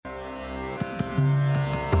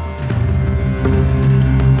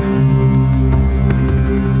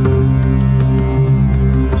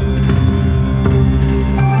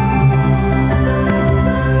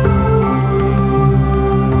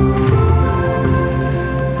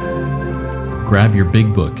Grab your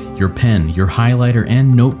big book, your pen, your highlighter,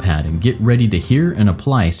 and notepad and get ready to hear and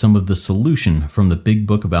apply some of the solution from the Big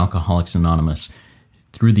Book of Alcoholics Anonymous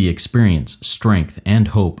through the experience, strength, and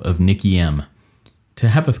hope of Nikki M. To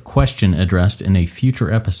have a question addressed in a future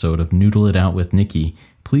episode of Noodle It Out with Nikki,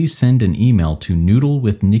 please send an email to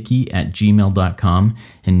noodlewithnikki@gmail.com,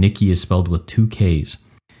 and Nikki is spelled with 2 Ks.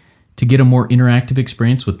 To get a more interactive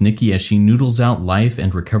experience with Nikki as she noodles out life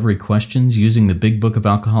and recovery questions using the Big Book of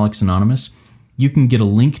Alcoholics Anonymous, you can get a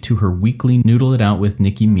link to her weekly Noodle It Out with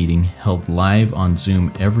Nikki meeting held live on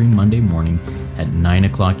Zoom every Monday morning at 9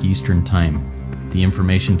 o'clock Eastern Time. The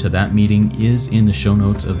information to that meeting is in the show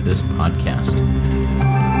notes of this podcast.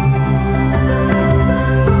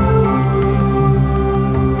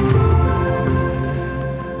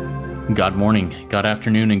 God morning, God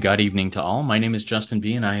afternoon, and God evening to all. My name is Justin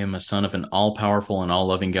B., and I am a son of an all-powerful and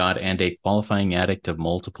all-loving God and a qualifying addict of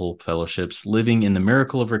multiple fellowships, living in the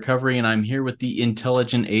miracle of recovery, and I'm here with the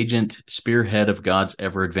intelligent agent, spearhead of God's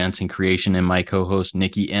ever-advancing creation, and my co-host,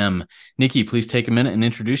 Nikki M. Nikki, please take a minute and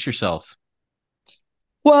introduce yourself.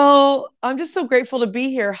 Well, I'm just so grateful to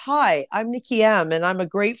be here. Hi, I'm Nikki M., and I'm a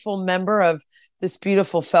grateful member of this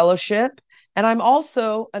beautiful fellowship, and I'm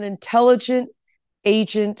also an intelligent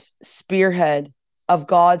agent spearhead of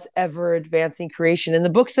God's ever-advancing creation. And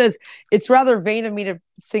the book says it's rather vain of me to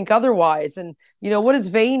think otherwise. And what does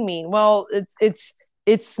vain mean? Well, it's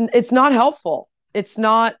not helpful. It's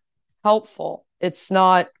not helpful. It's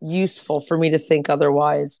not useful for me to think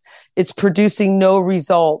otherwise. It's producing no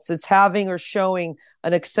results. It's having or showing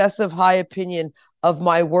an excessive high opinion of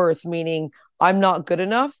my worth, meaning I'm not good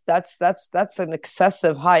enough. That's an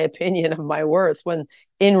excessive high opinion of my worth, when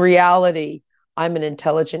in reality, I'm an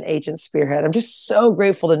intelligent agent spearhead. I'm just so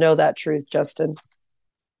grateful to know that truth, Justin.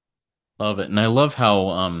 Love it. And I love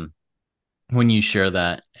how when you share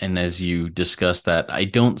that and as you discuss that, I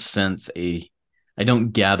don't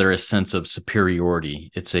gather a sense of superiority.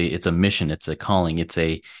 It's a mission, it's a calling, it's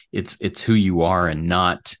who you are, and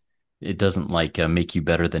not, it doesn't make you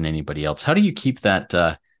better than anybody else. How do you keep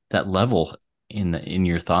that level in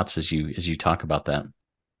your thoughts as you talk about that?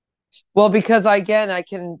 Well, because I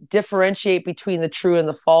can differentiate between the true and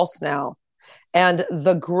the false now. And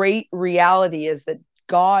the great reality is that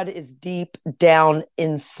God is deep down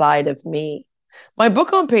inside of me. My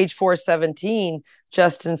book on page 417,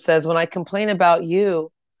 Justin, says, when I complain about you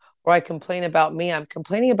or I complain about me, I'm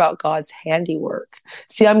complaining about God's handiwork.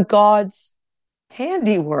 See, I'm God's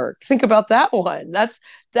handiwork. Think about that one.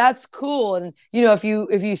 That's cool. And if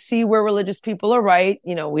you see where religious people are right,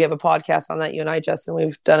 we have a podcast on that, you and I, Justin,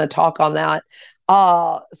 we've done a talk on that.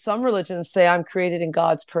 Some religions say I'm created in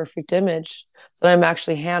God's perfect image, that I'm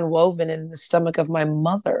actually hand woven in the stomach of my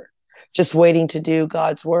mother, just waiting to do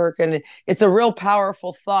God's work. And it's a real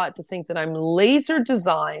powerful thought to think that I'm laser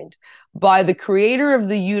designed by the creator of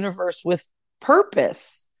the universe with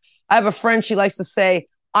purpose. I have a friend, she likes to say,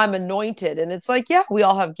 I'm anointed. And it's like, yeah, we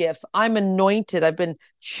all have gifts. I'm anointed. I've been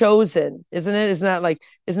chosen. Isn't it? Isn't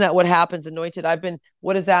that what happens? Anointed.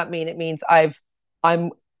 What does that mean? It means I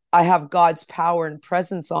have God's power and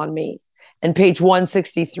presence on me. And page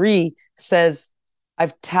 163 says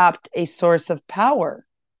I've tapped a source of power.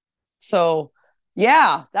 So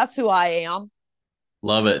yeah, that's who I am.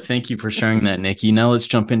 Love it. Thank you for sharing that, Nikki. Now let's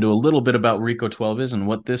jump into a little bit about RICO 12 is and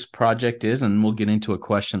what this project is, and we'll get into a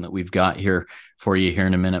question that we've got here for you here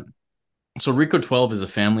in a minute. So RICO 12 is a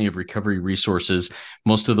family of recovery resources.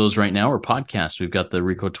 Most of those right now are podcasts. We've got the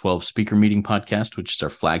RICO 12 Speaker Meeting podcast, which is our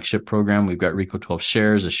flagship program. We've got RICO 12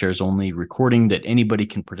 Shares, a shares-only recording that anybody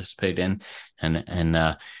can participate in.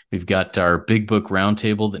 And we've got our Big Book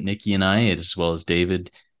Roundtable that Nikki and I, as well as David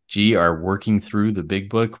G, are working through the Big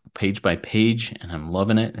Book page by page, and I'm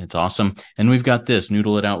loving it. It's awesome. And we've got this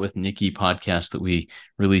Noodle It Out with Nikki podcast that we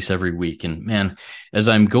release every week. And man, as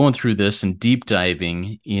I'm going through this and deep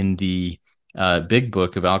diving in the Big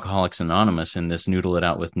Book of Alcoholics Anonymous in this Noodle It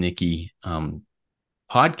Out with Nikki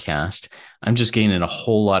podcast, I'm just gaining a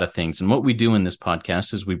whole lot of things. And what we do in this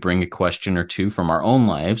podcast is we bring a question or two from our own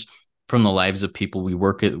lives, from the lives of people we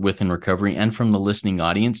work with in recovery, and from the listening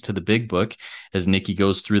audience to the Big Book, as Nikki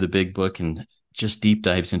goes through the Big Book and just deep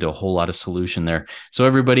dives into a whole lot of solution there. So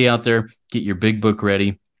everybody out there, get your Big Book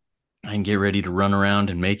ready and get ready to run around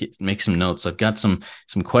and make some notes. I've got some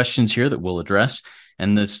questions here that we'll address.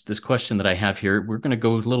 And this question that I have here, we're going to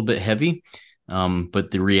go a little bit heavy,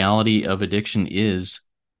 but the reality of addiction is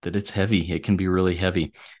that it's heavy. It can be really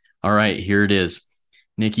heavy. All right, here it is.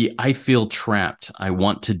 Nikki, I feel trapped. I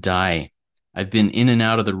want to die. I've been in and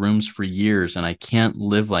out of the rooms for years, and I can't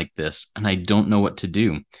live like this, and I don't know what to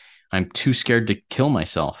do. I'm too scared to kill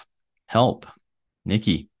myself. Help.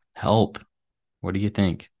 Nikki, help. What do you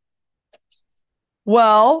think?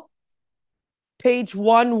 Well, page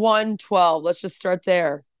 1112. Let's just start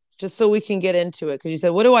there, just so we can get into it. Because you said,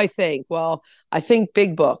 what do I think? Well, I think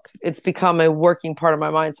big book. It's become a working part of my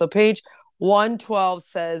mind. So page 112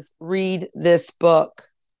 says, read this book,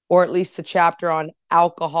 or at least the chapter on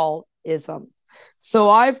alcoholism. So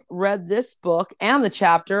I've read this book and the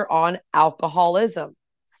chapter on alcoholism.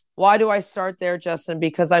 Why do I start there, Justin?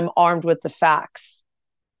 Because I'm armed with the facts.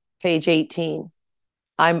 Page 18.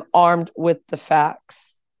 I'm armed with the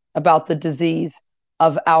facts about the disease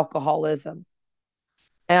of alcoholism.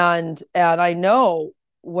 And I know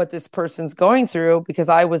what this person's going through because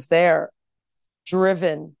I was there.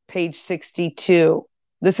 Driven, page 62.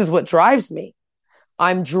 This is what drives me.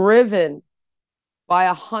 I'm driven by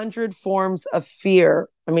 100 forms of fear.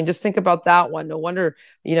 I mean, just think about that one. No wonder,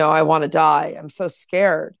 I want to die. I'm so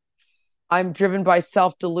scared. I'm driven by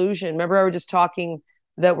self-delusion. Remember, I was just talking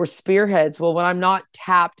that we're spearheads. Well, when I'm not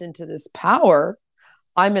tapped into this power,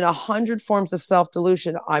 I'm in 100 forms of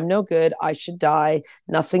self-delusion. I'm no good. I should die.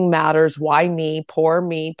 Nothing matters. Why me? Pour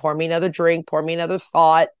me. Pour me another drink. Pour me another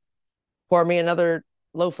thought. Pour me another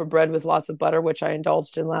loaf of bread with lots of butter, which I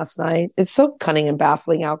indulged in last night. It's so cunning and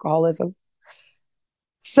baffling, alcoholism.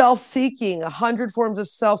 Self-seeking, 100 forms of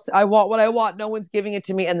self. I want what I want. No one's giving it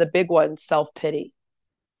to me. And the big one, self-pity.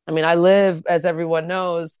 I mean, I live, as everyone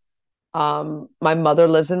knows, my mother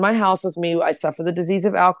lives in my house with me. I suffer the disease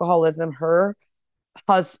of alcoholism. Her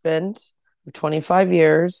husband, for 25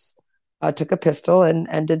 years, took a pistol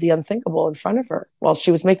and did the unthinkable in front of her while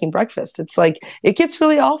she was making breakfast. It's like, it gets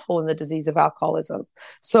really awful in the disease of alcoholism.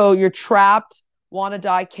 So you're trapped, want to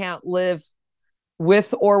die, can't live,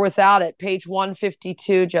 with or without it. Page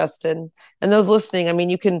 152, Justin. And those listening, I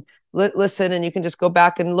mean, you can listen and you can just go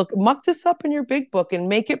back and muck this up in your big book and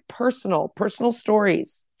make it personal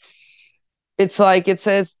stories. It's like, it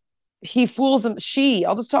says, he fools him.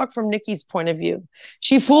 I'll just talk from Nikki's point of view.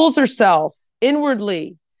 She fools herself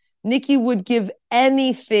inwardly. Nikki would give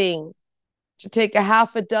anything to take a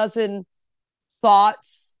half a dozen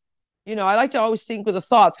thoughts. I like to always think with the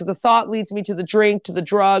thoughts, because the thought leads me to the drink, to the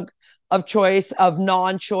drug of choice, of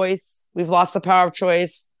non-choice. We've lost the power of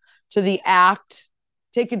choice. To the act.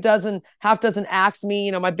 Take half dozen acts.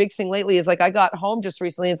 Me, my big thing lately is like, I got home just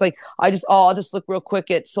recently. It's like, I'll just look real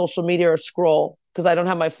quick at social media or scroll, because I don't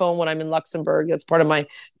have my phone when I'm in Luxembourg. That's part of my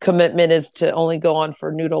commitment, is to only go on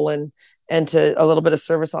for Noodling and to a little bit of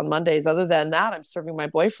service on Mondays. Other than that, I'm serving my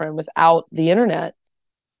boyfriend without the internet.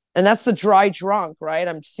 And that's the dry drunk, right?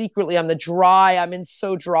 I'm the dry, I'm in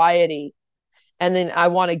sobriety. And then I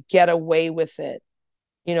want to get away with it.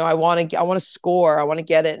 I want to score. I want to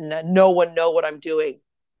get it, and no one know what I'm doing.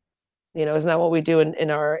 Isn't that what we do in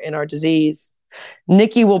our disease?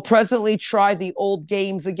 Nikki will presently try the old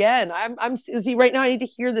games again. See, right now I need to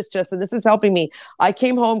hear this, Justin. This is helping me. I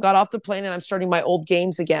came home, got off the plane, and I'm starting my old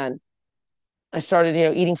games again. I started,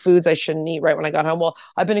 eating foods I shouldn't eat right when I got home. Well,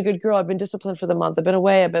 I've been a good girl. I've been disciplined for the month. I've been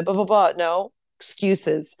away. I've been blah, blah, blah. No,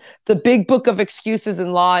 excuses. The big book of excuses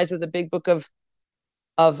and lies, or the big book of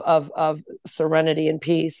serenity and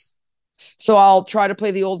peace. So I'll try to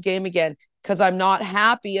play the old game again, because I'm not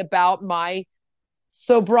happy about my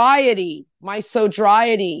sobriety, my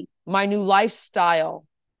new lifestyle.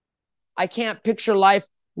 I can't picture life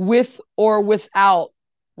with or without.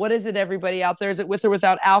 What is it, everybody out there? Is it with or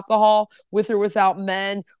without alcohol? With or without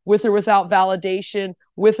men? With or without validation?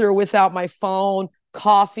 With or without my phone?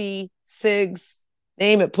 Coffee, cigs,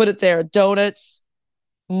 name it, put it there. Donuts,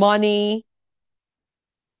 money.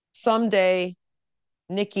 Someday,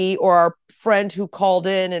 Nikki, or our friend who called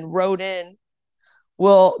in and wrote in,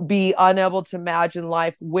 will be unable to imagine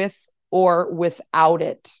life with or without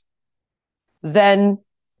it. Then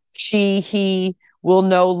he will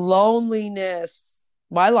know loneliness.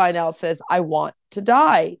 My line out says, I want to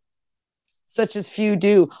die, such as few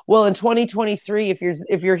do. Well, in 2023,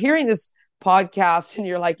 if you're hearing this podcast and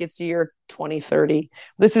you're like, it's year 2030,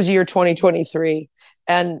 this is year 2023.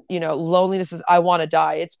 And, loneliness is, I want to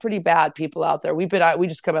die. It's pretty bad, people out there. We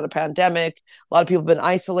just come out of a pandemic. A lot of people have been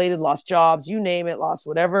isolated, lost jobs, you name it, lost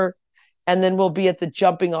whatever. And then we'll be at the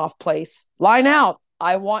jumping off place. Line out.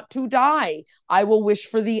 I want to die. I will wish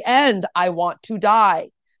for the end. I want to die.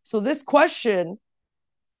 So this question,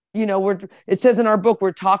 it says in our book,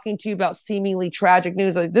 we're talking to you about seemingly tragic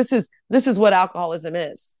news. Like, this is what alcoholism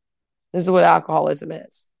is. This is what alcoholism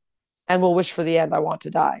is. And we'll wish for the end. I want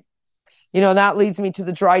to die. And that leads me to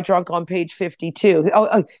the dry drunk on page 52.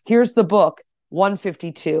 Here's the book,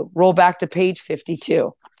 152. Roll back to page 52.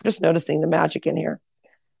 Just noticing the magic in here.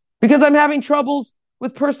 Because I'm having troubles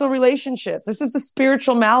with personal relationships. This is the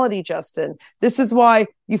spiritual malady, Justin. This is why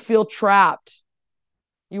you feel trapped.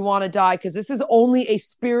 You want to die because this is only a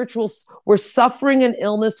spiritual, we're suffering an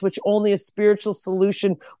illness which only a spiritual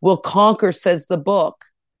solution will conquer, says the book.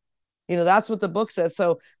 That's what the book says.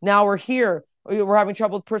 So now we're here. We're having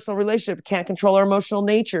trouble with personal relationship, can't control our emotional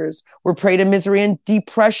natures. We're prey to misery and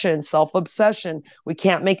depression, self-obsession. We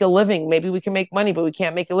can't make a living. Maybe we can make money, but we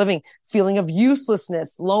can't make a living. Feeling of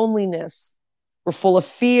uselessness, loneliness. We're full of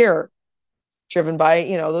fear, driven by,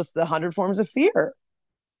 the 100 forms of fear.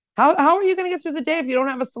 How are you going to get through the day if you don't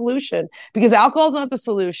have a solution? Because alcohol is not the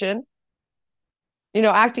solution.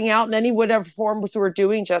 Acting out in any whatever form we're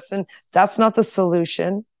doing, Justin, that's not the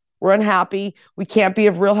solution. We're unhappy. We can't be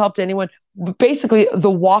of real help to anyone. Basically,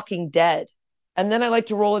 the walking dead. And then I like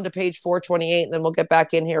to roll into page 428, and then we'll get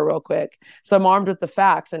back in here real quick. So I'm armed with the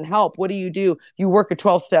facts and help. What do? You work a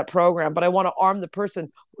 12-step program, but I want to arm the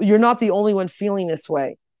person. You're not the only one feeling this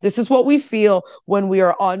way. This is what we feel when we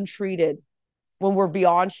are untreated, when we're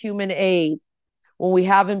beyond human aid, when we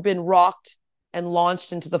haven't been rocked and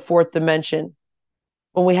launched into the fourth dimension,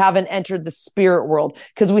 when we haven't entered the spirit world,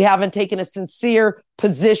 because we haven't taken a sincere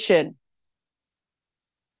position.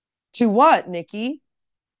 To what, Nikki?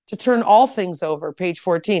 To turn all things over, page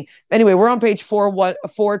 14. Anyway, we're on page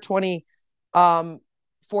 428.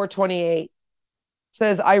 It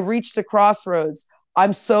says, I reached a crossroads.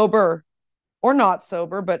 I'm sober, or not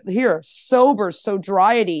sober, but here, sober,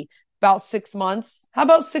 sobriety, about 6 months. How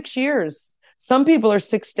about 6 years? Some people are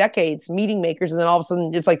 6 decades, meeting makers, and then all of a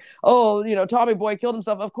sudden it's like, oh, Tommy Boy killed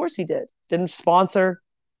himself. Of course he did. Didn't sponsor,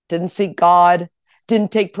 didn't seek God,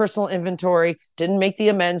 didn't take personal inventory, didn't make the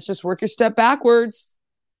amends, just work your step backwards.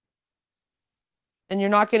 And you're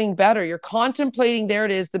not getting better. You're contemplating, there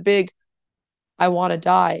it is, the big, I want to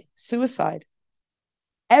die, suicide.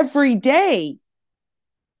 Every day,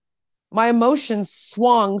 my emotions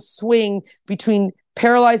swing between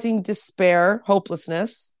paralyzing despair,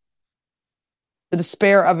 hopelessness, the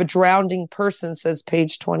despair of a drowning person, says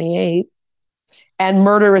page 28, and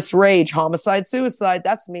murderous rage, homicide, suicide.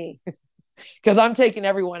 That's me. Because I'm taking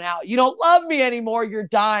everyone out. You don't love me anymore. You're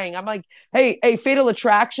dying. I'm like, hey, Fatal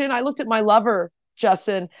Attraction. I looked at my lover,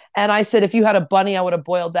 Justin, and I said, if you had a bunny, I would have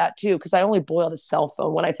boiled that too. Because I only boiled his cell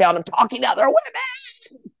phone when I found him talking to other women.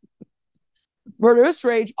 Murderous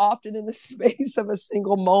rage, often in the space of a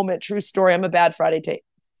single moment. True story. I'm a bad Friday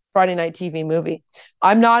night TV movie.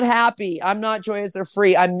 I'm not happy. I'm not joyous or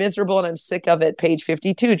free. I'm miserable and I'm sick of it. Page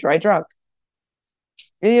 52, dry drunk.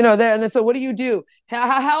 And so what do?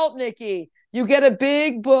 Help, Nikki. You get a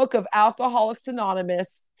big book of Alcoholics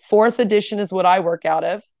Anonymous. 4th edition is what I work out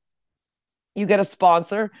of. You get a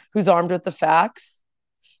sponsor who's armed with the facts.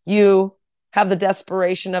 You have the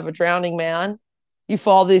desperation of a drowning man. You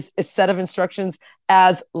follow a set of instructions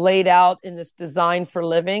as laid out in this Design for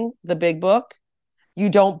Living, the big book. You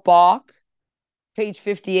don't balk. Page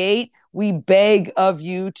 58, we beg of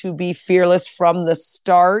you to be fearless from the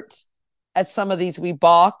start. At some of these, we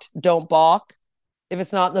balked. Don't balk. If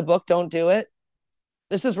it's not in the book, don't do it.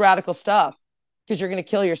 This is radical stuff because you're going to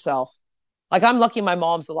kill yourself. Like, I'm lucky my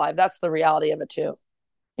mom's alive. That's the reality of it, too.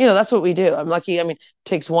 That's what we do. I'm lucky. I mean, it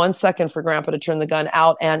takes 1 second for grandpa to turn the gun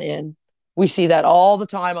out and in. We see that all the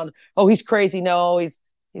time on, oh, he's crazy. No, he's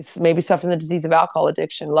maybe suffering the disease of alcohol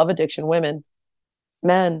addiction, love addiction, women,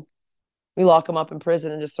 men. We lock them up in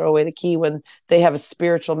prison and just throw away the key when they have a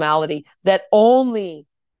spiritual malady that only,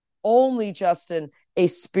 Justin, a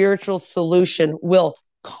spiritual solution will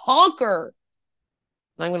conquer.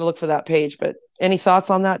 I'm going to look for that page, but any thoughts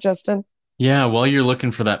on that, Justin? Yeah, while you're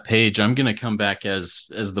looking for that page, I'm going to come back as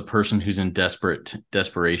the person who's in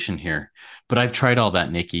desperation here. But I've tried all that,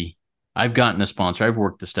 Nikki. I've gotten a sponsor. I've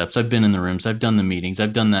worked the steps. I've been in the rooms. I've done the meetings.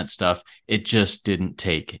 I've done that stuff. It just didn't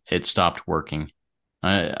take. It stopped working.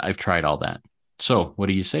 I've tried all that. So what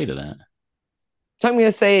do you say to that? I'm going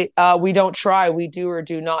to say we don't try. We do or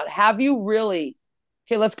do not. Have you really?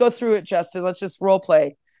 Okay, let's go through it, Justin. Let's just role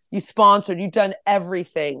play. You sponsored. You've done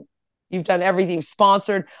everything. You've done everything. You've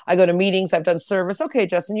sponsored. I go to meetings. I've done service. Okay,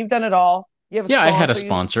 Justin, you've done it all. You have a Yeah, sponsor. I had a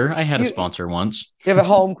sponsor. I had a sponsor once. You have a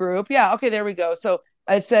home group. Yeah. Okay, there we go. So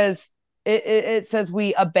it says it says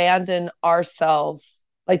we abandon ourselves.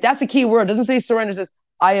 Like, that's a key word. It doesn't say surrender. It says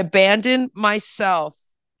I abandon myself.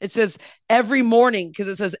 It says every morning, because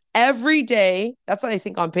it says every day. That's what I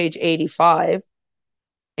think on page 85.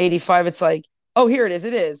 85, it's like, oh, here it is.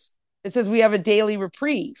 It is. It says we have a daily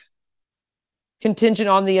reprieve contingent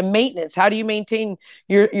on the maintenance. How do you maintain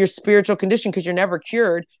your spiritual condition? Because you're never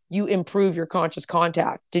cured. You improve your conscious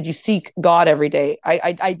contact. Did you seek God every day?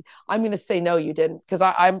 I'm going to say no, you didn't, because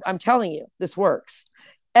I'm telling you, this works.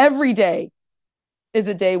 Every day is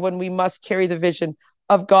a day when we must carry the vision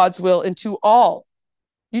of God's will into all.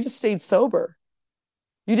 You just stayed sober.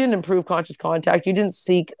 You didn't improve conscious contact. You didn't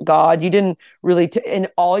seek God. You didn't really, in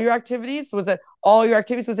all your activities, was that all your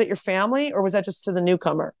activities? Was it your family, or was that just to the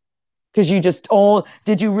newcomer? Because you just, oh,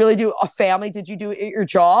 did you really do a family? Did you do your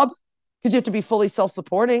job? Because you have to be fully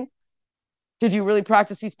self-supporting. Did you really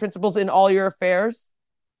practice these principles in all your affairs?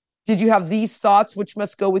 Did you have these thoughts, which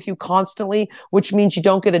must go with you constantly, which means you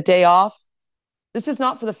don't get a day off? This is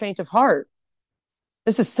not for the faint of heart.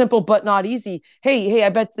 This is simple but not easy. Hey, I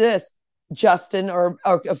bet this, Justin, or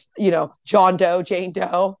John Doe, Jane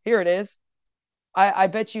Doe. Here it is. I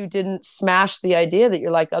bet you didn't smash the idea that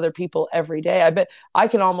you're like other people every day. I bet I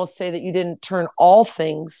can almost say that you didn't turn all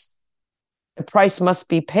things. The price must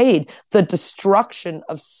be paid. The destruction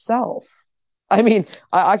of self. I mean,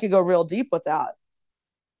 I could go real deep with that.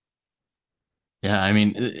 Yeah, I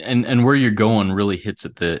mean, and where you're going really hits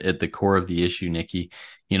at the core of the issue, Nikki.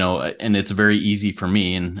 And it's very easy for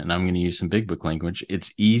me, and I'm going to use some big book language.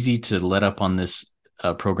 It's easy to let up on this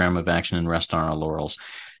program of action and rest on our laurels.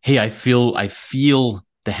 Hey, I feel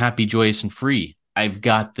the happy, joyous, and free. I've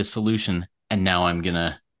got the solution, and now I'm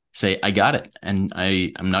gonna say I got it, and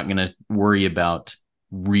I'm not gonna worry about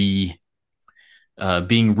re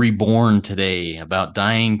being reborn today, about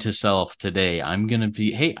dying to self today. I'm gonna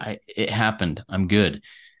be, hey, it happened. I'm good.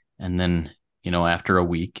 And then, after a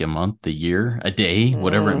week, a month, a year, a day,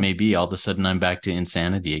 whatever it may be, all of a sudden I'm back to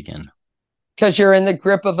insanity again. Because you're in the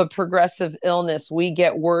grip of a progressive illness. We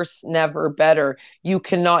get worse, never better. You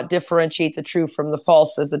cannot differentiate the true from the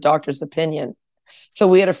false, as the doctor's opinion. So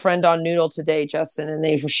we had a friend on Noodle today, Justin, and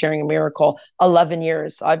they were sharing a miracle. 11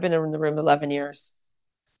 years. I've been in the room 11 years.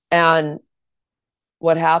 And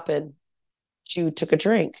what happened? She took a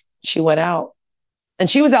drink. She went out. And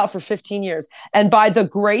she was out for 15 years. And by the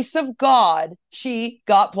grace of God, she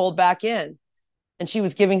got pulled back in. And she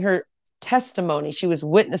was giving her testimony. She was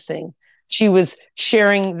witnessing. She was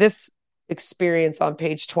sharing this experience on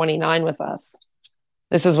page 29 with us.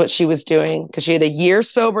 This is what she was doing because she had a year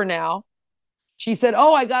sober now. She said,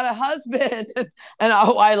 "Oh, I got a husband." And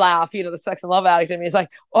I laugh, the sex and love addict in me is like,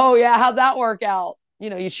 "Oh yeah, how'd that work out?"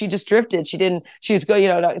 She just drifted. She was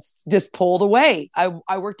going, just pulled away.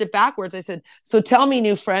 I worked it backwards. I said, "So tell me,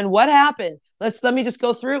 new friend, what happened? Let me just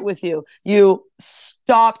go through it with you. You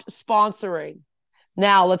stopped sponsoring.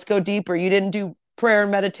 Now let's go deeper. You didn't do prayer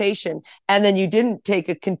and meditation. And then you didn't take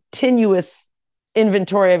a continuous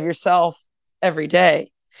inventory of yourself every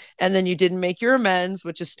day. And then you didn't make your amends,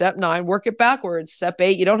 which is step 9. Work it backwards. Step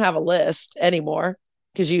 8, you don't have a list anymore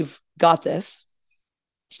because you've got this.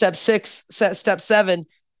 Step 6, step 7,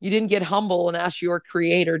 you didn't get humble and ask your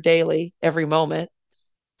creator daily, every moment.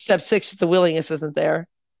 Step 6, the willingness isn't there.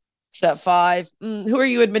 Step 5, who are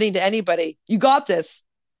you admitting to anybody? You got this.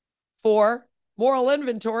 4, moral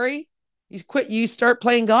inventory. You start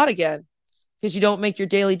playing God again because you don't make your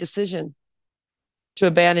daily decision to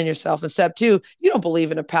abandon yourself. And step 2, you don't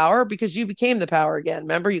believe in a power because you became the power again.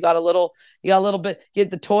 Remember, you got a little bit,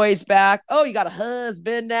 get the toys back. Oh, you got a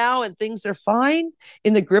husband now and things are fine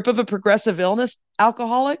in the grip of a progressive illness,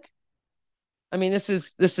 alcoholic. I mean, this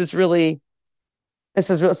is real.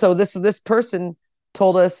 So this person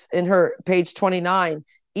told us in her page 29,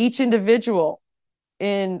 each individual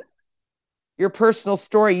in your personal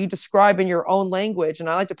story you describe in your own language. And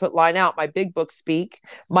I like to put line out my big book speak,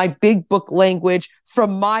 my big book language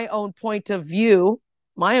from my own point of view,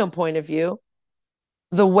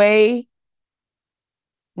 the way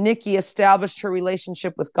Nikki established her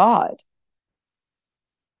relationship with God.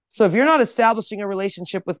 So if you're not establishing a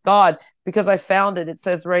relationship with God, because I found it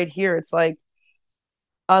says right here, it's like,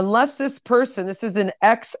 unless this person, this is an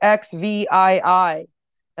XXVII,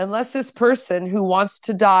 unless this person who wants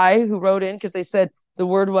to die, who wrote in because they said the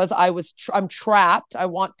word was I'm trapped, I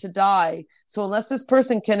want to die. So unless this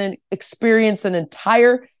person can experience an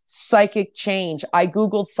entire psychic change, I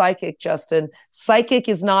googled psychic, Justin. Psychic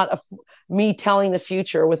is not me telling the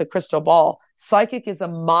future with a crystal ball. Psychic is a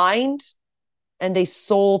mind and a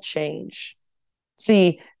soul change.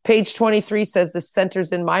 See, page 23 says this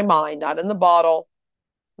centers in my mind, not in the bottle,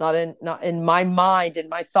 not in my mind, in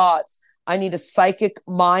my thoughts. I need a psychic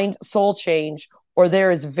mind soul change, or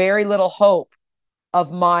there is very little hope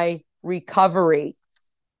of my recovery.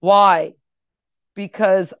 Why?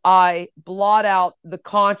 Because I blot out the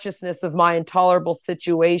consciousness of my intolerable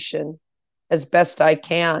situation as best I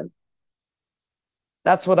can.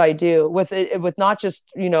 That's what I do with it, with not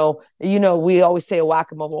just, we always say a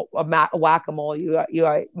whack-a-mole,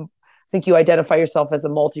 I think you identify yourself as a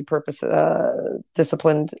multi-purpose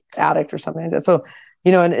disciplined addict or something like that. So,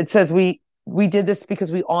 and it says we did this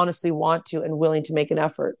because we honestly want to and willing to make an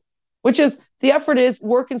effort. which is the effort is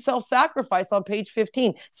work and self-sacrifice on page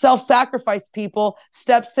 15. Self-sacrifice, people.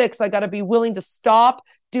 Step 6, I got to be willing to stop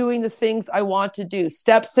doing the things I want to do.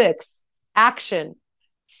 Step 6, action.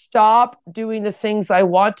 Stop doing the things I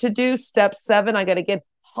want to do. Step 7, I got to get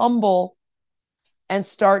humble and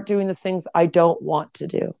start doing the things I don't want to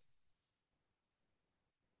do.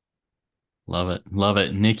 Love it. Love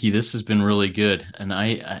it. Nikki, this has been really good. And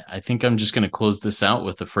I think I'm just going to close this out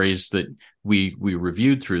with a phrase that we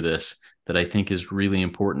reviewed through this that I think is really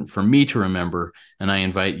important for me to remember. And I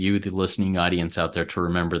invite you, the listening audience out there, to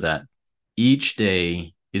remember that each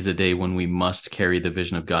day is a day when we must carry the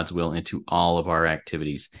vision of God's will into all of our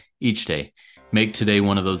activities. Each day. Make today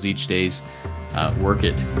one of those each days. Work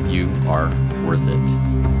it. You are worth it.